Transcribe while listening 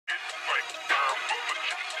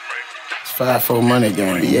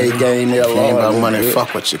54BaMoneyGang. BaGang, ELare. Ain't about money,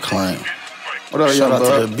 fuck what you claim. What up, Shout young out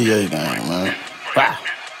buck? to the BaGang, man. Wow.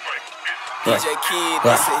 DJ Kid,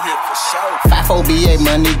 this a hit for sure.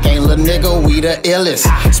 54BaMoneyGang, lil' nigga, we the illest.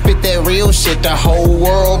 Spit that real shit, the whole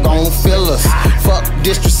world gon' feel us. Fuck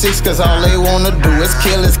District 6, cause all they wanna do is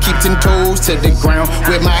kill us. Keep 10 toes to the ground,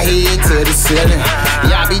 with my head to the ceiling.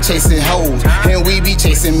 Y'all be chasing hoes, and we be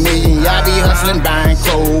chasing millions. Y'all be hustling, buying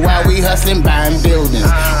clothes, while we hustling, buying buildings.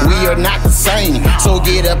 We are not the same, so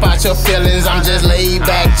get up out your feelings. I'm just laid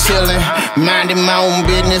back, chillin', minding my own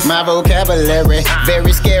business. My vocabulary,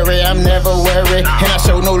 very scary, I'm never worried, and I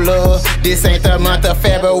show no love. This ain't the month of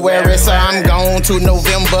February, so I'm gone to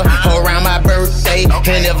November, around my birthday.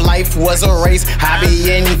 And if life was a race, I'd be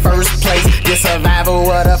in first place. The survival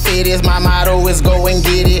of the fittest, my motto is go and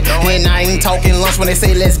get it. And I ain't talking lunch when they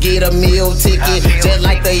say let's get a meal ticket. Just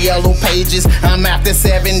like the yellow pages, I'm after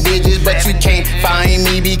 7 digits, but you can't find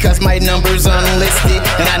me because my number's unlisted.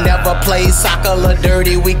 And I never play soccer or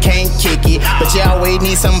dirty, we can't kick it. But you always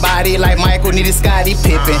need somebody like Michael needed Scottie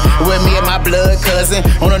Pippen. With me and my blood cousin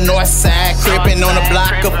on the north side, crippin' on the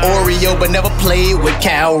block of Oreo, but never played with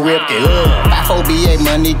Cal Ripken.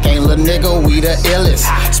 54BaMoneyGang, lil' nigga, we the illest.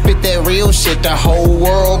 Spit that real shit, the whole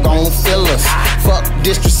world gon' feel us. Fuck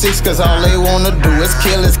District 6, cause all they wanna do is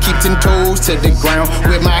kill us. Keep 10 toes to the ground,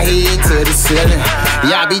 with my head to the ceiling.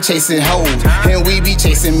 Y'all be chasing hoes, and we be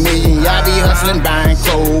chasing millions. Y'all be hustling, buying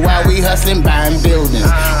clothes, while we hustling, buying buildings.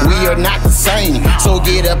 We are not the same, so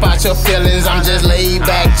get up out your feelings. I'm just laid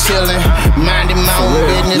back, chillin', minding my own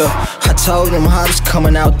business. Look, I told them how it's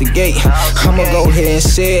coming out the gate. I'ma go ahead and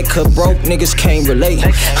say it, cause broke niggas can't relate.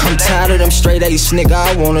 I'm tired of them straight ace nigga,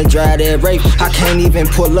 I wanna drive that rape. I can't even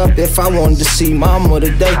pull up if I wanted to see mama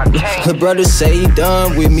today. The brother say he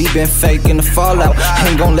done with me, been faking the fallout.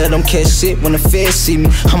 Ain't gon' let them catch shit when the feds see me,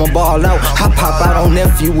 I'ma ball out. I pop out on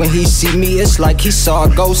nephew when he see me, it's like he saw a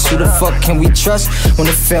ghost. Who the fuck can we trust when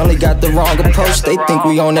the family got the wrong approach? They think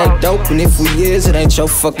we on that dope, and if we is, it ain't your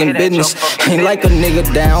fucking business. Ain't like a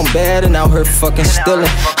nigga down bad and out here fucking stealing.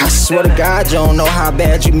 I swear to God, you don't know how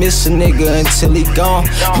bad you miss a nigga until he gone.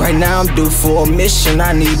 Right now I'm due for a mission,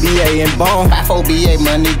 I need BA and bone.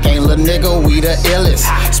 54BaMoneyGang, lil' nigga, we the illest.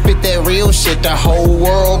 Spit that real shit, the whole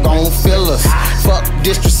world gon' feel us. Fuck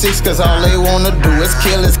District 6, cause all they wanna do is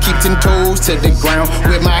kill us. Keep 10 toes to the ground,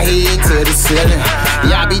 with my head to the ceiling.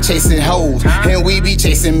 Y'all be chasing hoes, and we be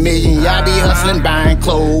chasing millions. Y'all be hustling, buying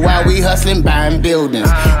clothes, while we hustling, buying buildings.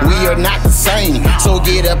 We are not the same, so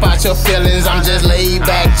get up out your feelings. I'm just laid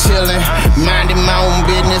back, chillin',